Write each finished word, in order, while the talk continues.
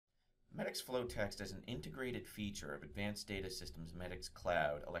Medic's Flow Text is an integrated feature of Advanced Data Systems Medic's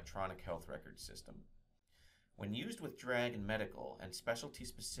Cloud electronic health records system. When used with Dragon Medical and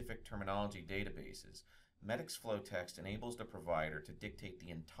specialty-specific terminology databases, Medic's Flow Text enables the provider to dictate the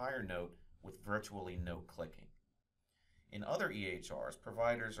entire note with virtually no clicking. In other EHRs,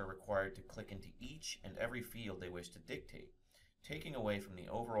 providers are required to click into each and every field they wish to dictate, taking away from the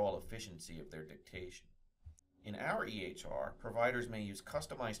overall efficiency of their dictation. In our EHR, providers may use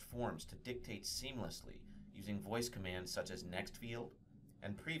customized forms to dictate seamlessly using voice commands such as next field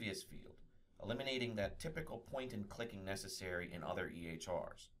and previous field, eliminating that typical point and clicking necessary in other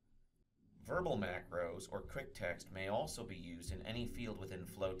EHRs. Verbal macros or quick text may also be used in any field within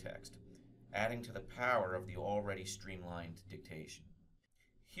Flow Text, adding to the power of the already streamlined dictation.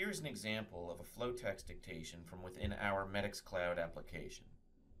 Here's an example of a Flow Text dictation from within our Medic's Cloud application.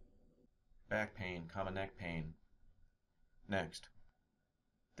 Back pain, neck pain. Next.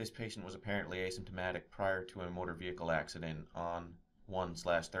 This patient was apparently asymptomatic prior to a motor vehicle accident on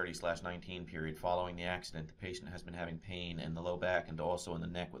 1/30/19 period. Following the accident, the patient has been having pain in the low back and also in the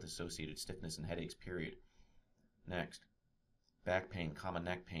neck with associated stiffness and headaches period. Next. Back pain,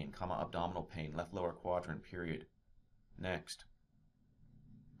 neck pain, abdominal pain, left lower quadrant period. Next.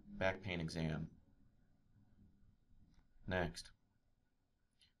 Back pain exam. Next.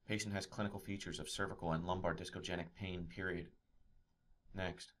 Patient has clinical features of cervical and lumbar discogenic pain period.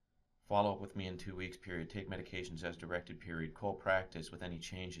 Next. Follow up with me in 2 weeks period. Take medications as directed period. Call practice with any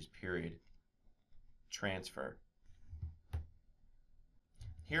changes period. Transfer.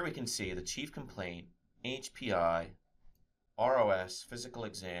 Here we can see the chief complaint, HPI, ROS, physical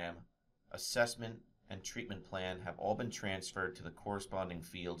exam, assessment, and treatment plan have all been transferred to the corresponding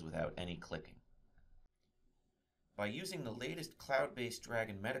fields without any clicking. By using the latest cloud-based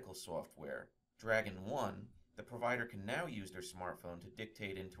Dragon Medical software, Dragon One, the provider can now use their smartphone to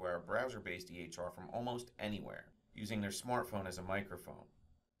dictate into our browser-based EHR from almost anywhere, using their smartphone as a microphone.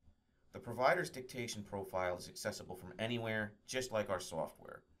 The provider's dictation profile is accessible from anywhere, just like our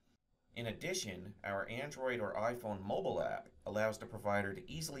software. In addition, our Android or iPhone mobile app allows the provider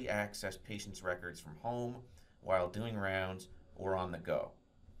to easily access patients' records from home, while doing rounds, or on the go.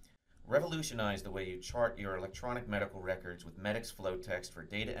 Revolutionize the way you chart your electronic medical records with Medic's Flow Text for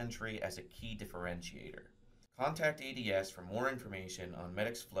data entry as a key differentiator. Contact ADS for more information on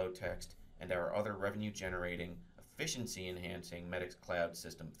Medic's Flow Text and our other revenue-generating, efficiency-enhancing Medic's Cloud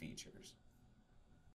system features.